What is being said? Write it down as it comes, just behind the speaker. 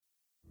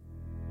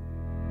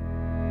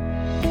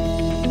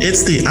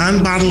It's the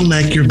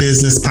Unbottleneck Your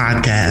Business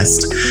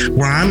podcast,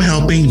 where I'm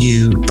helping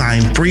you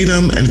find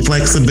freedom and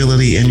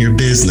flexibility in your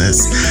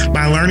business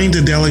by learning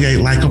to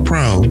delegate like a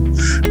pro.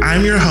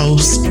 I'm your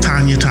host,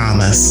 Tanya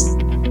Thomas.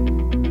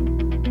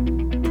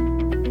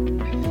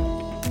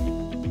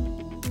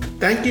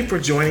 Thank you for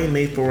joining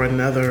me for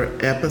another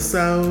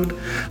episode.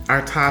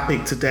 Our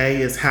topic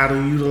today is how to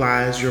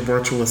utilize your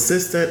virtual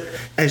assistant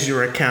as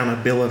your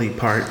accountability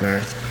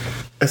partner.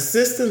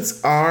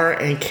 Assistants are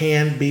and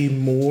can be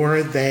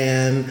more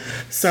than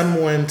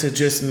someone to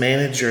just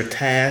manage your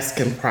tasks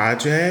and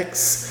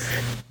projects.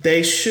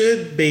 They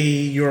should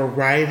be your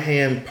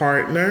right-hand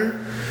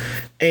partner,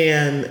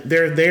 and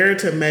they're there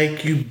to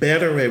make you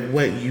better at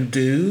what you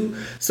do.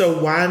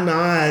 So why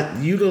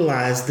not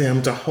utilize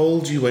them to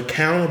hold you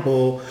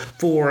accountable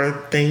for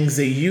things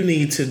that you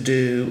need to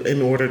do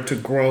in order to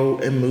grow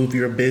and move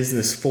your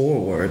business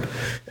forward?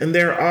 And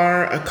there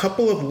are a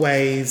couple of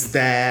ways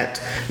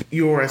that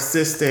your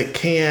assistant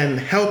can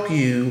help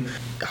you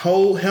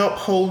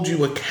hold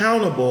you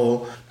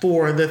accountable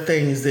for the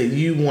things that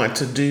you want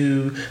to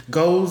do,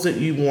 goals that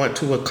you want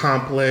to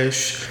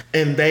accomplish,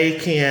 and they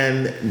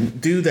can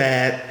do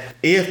that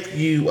if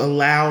you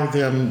allow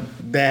them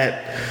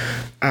that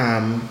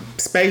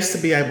space to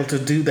be able to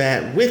do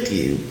that with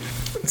you.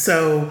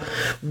 So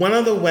one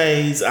of the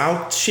ways,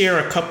 I'll share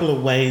a couple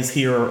of ways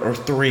here, or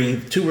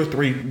two or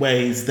three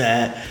ways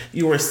that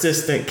your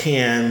assistant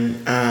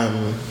can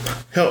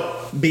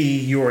help be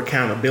your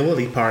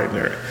accountability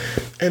partner.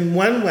 And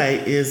one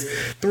way is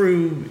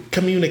through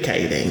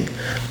communicating.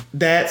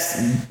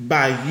 That's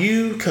by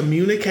you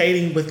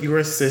communicating with your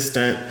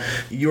assistant,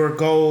 your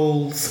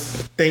goals,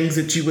 things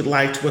that you would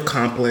like to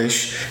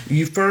accomplish.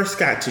 You first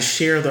got to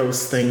share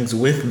those things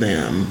with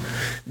them.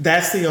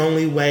 That's the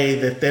only way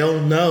that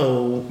they'll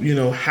know,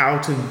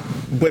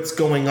 what's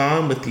going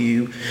on with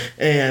you,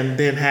 and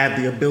then have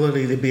the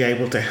ability to be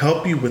able to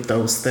help you with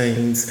those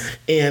things.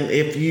 And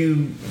if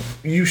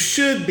you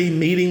should be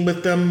meeting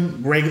with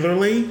them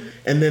regularly,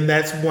 and then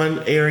that's one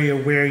area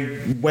where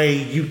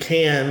you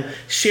can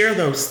share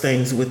those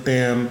things with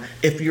them.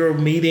 If you're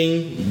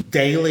meeting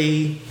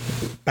daily,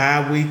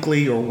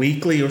 bi-weekly, or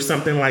weekly or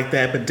something like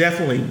that, but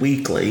definitely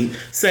weekly.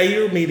 Say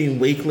you're meeting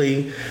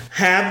weekly,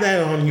 have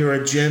that on your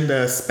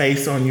agenda,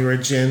 space on your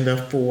agenda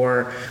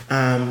for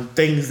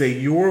things that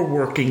you're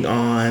working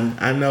on.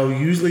 I know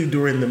usually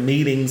during the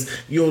meetings,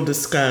 you'll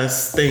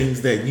discuss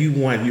things that you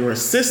want your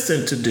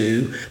assistant to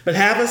do, but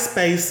have a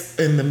space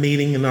in the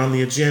meeting and on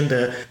the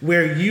agenda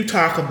where you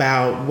talk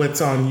about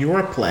what's on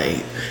your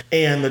plate,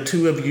 and the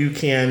two of you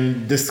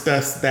can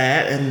discuss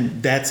that,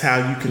 and that's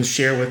how you can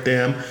share with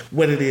them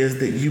what it is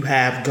that you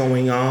have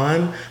going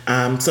on.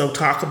 So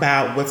talk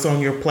about what's on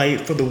your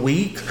plate for the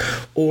week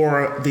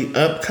or the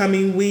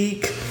upcoming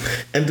week,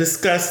 and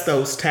discuss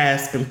those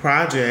tasks and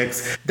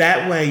projects.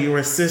 That way your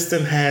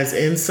assistant has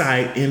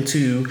insight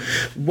into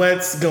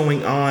what's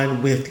going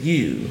on with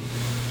you.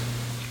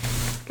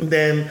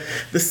 Then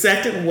the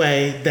second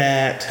way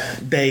that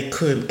they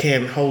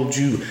can hold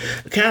you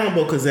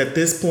accountable, because at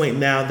this point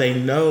now they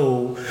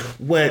know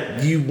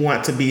what you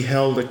want to be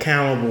held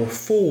accountable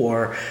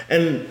for.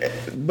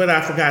 But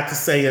I forgot to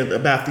say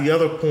about the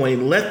other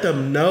point, let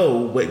them know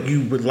what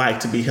you would like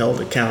to be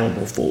held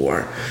accountable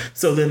for.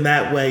 So then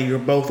that way you're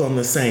both on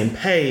the same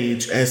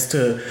page as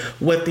to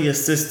what the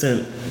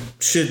assistant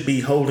should be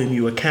holding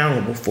you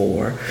accountable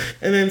for.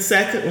 And then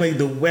secondly,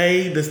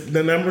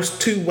 the number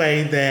two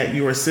way that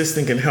your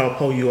assistant can help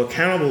hold you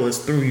accountable is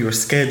through your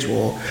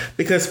schedule.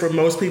 Because for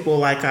most people,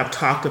 like I've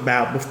talked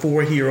about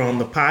before here on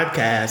the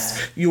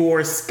podcast,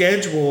 your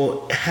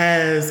schedule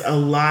has a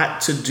lot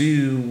to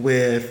do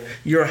with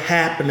your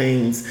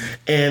happenings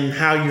and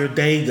how your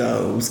day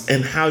goes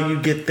and how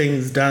you get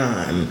things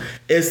done.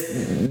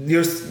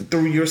 It's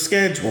through your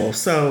schedule.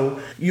 So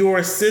your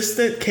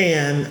assistant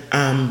can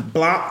time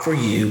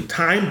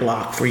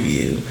block for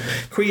you,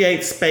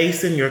 create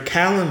space in your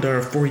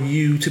calendar for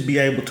you to be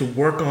able to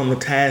work on the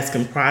tasks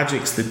and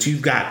projects that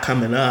you've got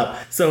coming up,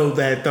 so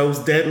that those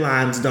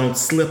deadlines don't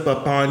slip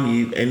up on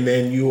you and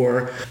then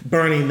you're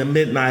burning the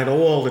midnight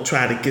oil to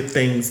try to get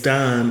things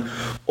done,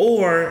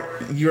 or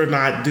you're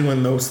not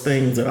doing those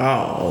things at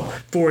all.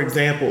 For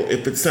example,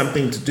 if it's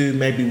something to do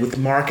maybe with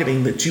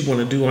marketing that you want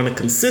to do on a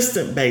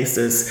consistent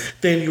basis,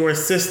 then your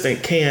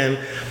assistant can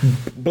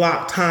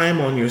block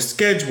time on your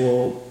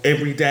schedule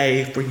every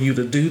day for you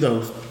to do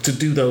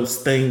those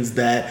things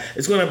that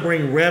is going to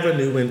bring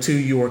revenue into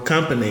your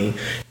company.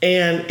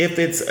 And if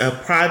it's a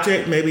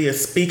project, maybe a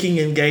speaking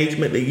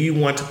engagement that you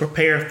want to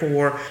prepare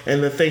for,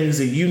 and the things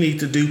that you need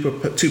to do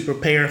to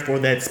prepare for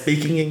that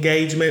speaking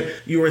engagement,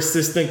 your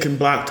assistant can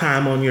block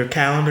time on your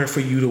calendar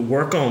for you to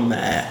work on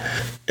that.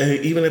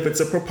 Even if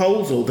it's a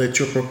proposal that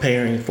you're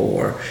preparing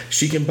for, he or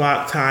she can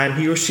block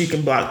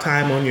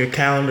time on your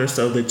calendar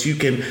so that you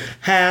can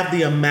have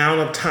the amount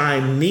of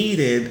time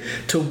needed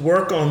to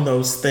work on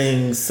those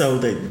things, so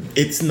that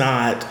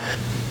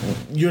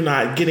you're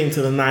not getting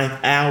to the ninth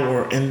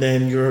hour and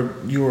then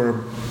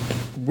you're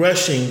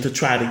rushing to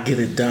try to get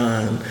it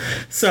done.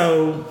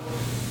 So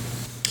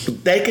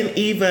They can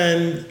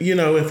even,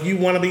 if you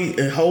want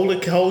to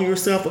hold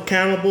yourself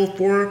accountable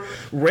for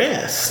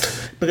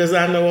rest. Because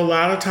I know a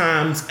lot of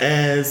times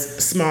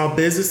as small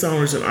business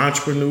owners and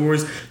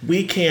entrepreneurs,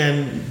 we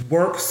can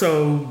work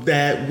so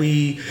that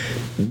we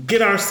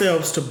get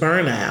ourselves to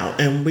burnout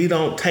and we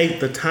don't take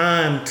the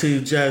time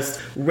to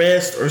just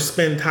rest or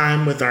spend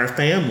time with our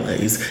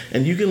families.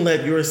 And you can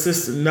let your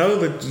assistant know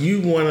that you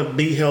want to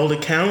be held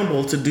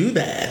accountable to do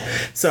that.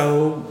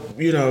 So,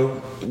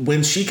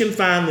 when she can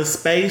find the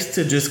space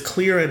to just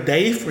clear a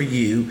day for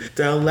you,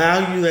 to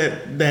allow you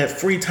that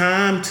free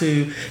time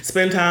to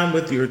spend time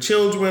with your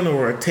children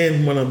or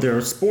attend one of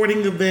their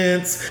sporting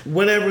events,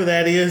 whatever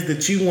that is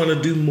that you want to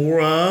do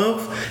more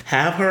of,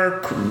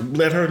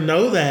 let her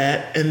know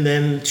that, and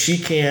then she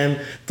can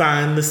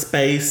find the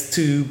space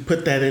to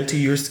put that into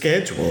your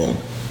schedule.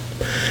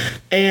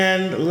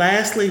 And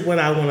lastly, what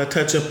I want to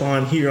touch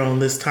upon here on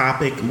this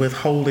topic with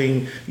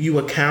holding you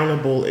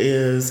accountable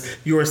is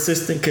your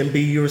assistant can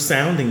be your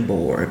sounding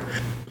board.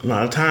 A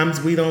lot of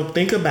times we don't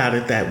think about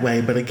it that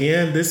way. But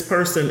again, this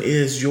person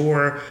is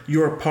your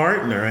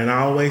partner. And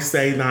I always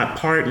say not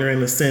partner in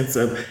the sense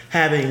of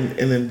having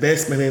an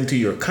investment into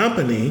your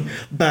company,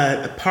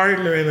 but a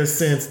partner in the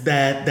sense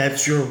that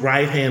that's your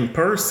right-hand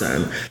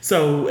person.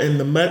 So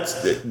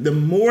the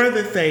more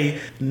that they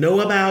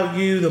know about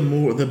you,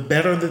 the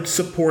better the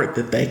support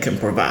that they can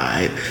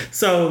provide.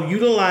 So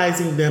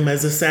utilizing them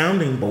as a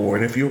sounding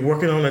board. If you're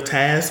working on a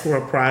task or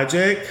a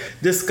project,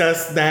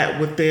 discuss that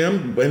with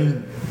them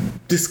and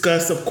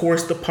discuss, of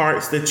course, the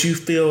parts that you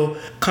feel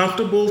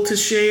comfortable to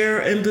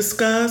share and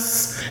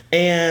discuss.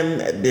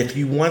 And if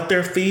you want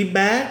their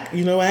feedback,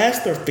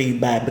 ask their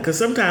feedback, because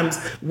sometimes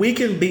we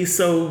can be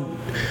so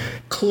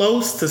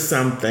close to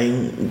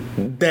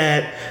something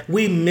that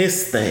we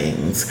miss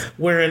things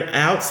where an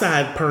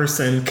outside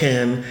person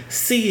can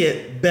see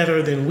it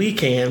better than we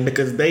can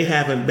because they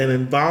haven't been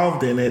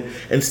involved in it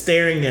and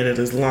staring at it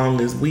as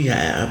long as we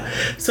have.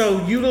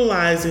 So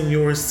utilizing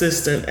your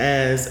assistant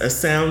as a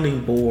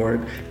sounding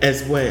board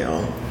as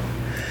well.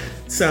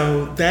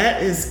 So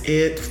that is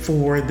it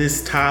for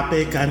this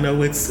topic. I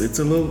know it's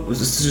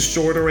a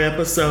shorter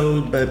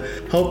episode, but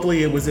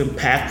hopefully it was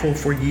impactful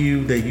for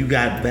you, that you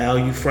got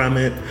value from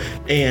it.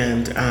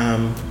 And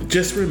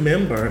just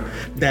remember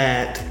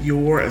that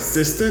your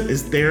assistant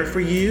is there for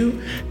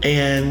you,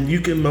 and you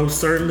can most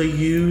certainly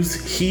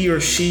use he or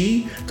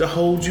she to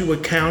hold you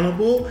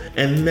accountable.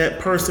 And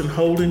that person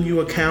holding you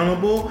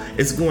accountable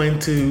is going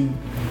to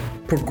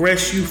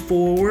progress you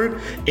forward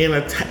in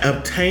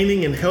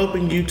obtaining and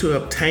helping you to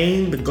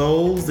obtain the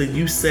goals that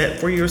you set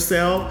for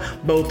yourself,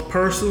 both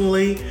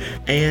personally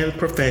and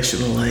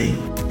professionally.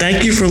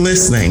 Thank you for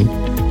listening.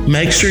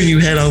 Make sure you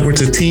head over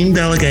to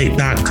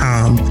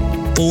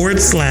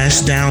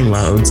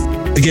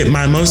teamdelegate.com/downloads to get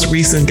my most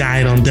recent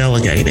guide on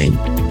delegating.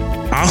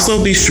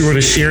 Also, be sure to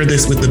share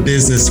this with a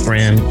business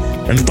friend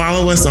and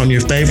follow us on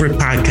your favorite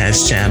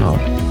podcast channel.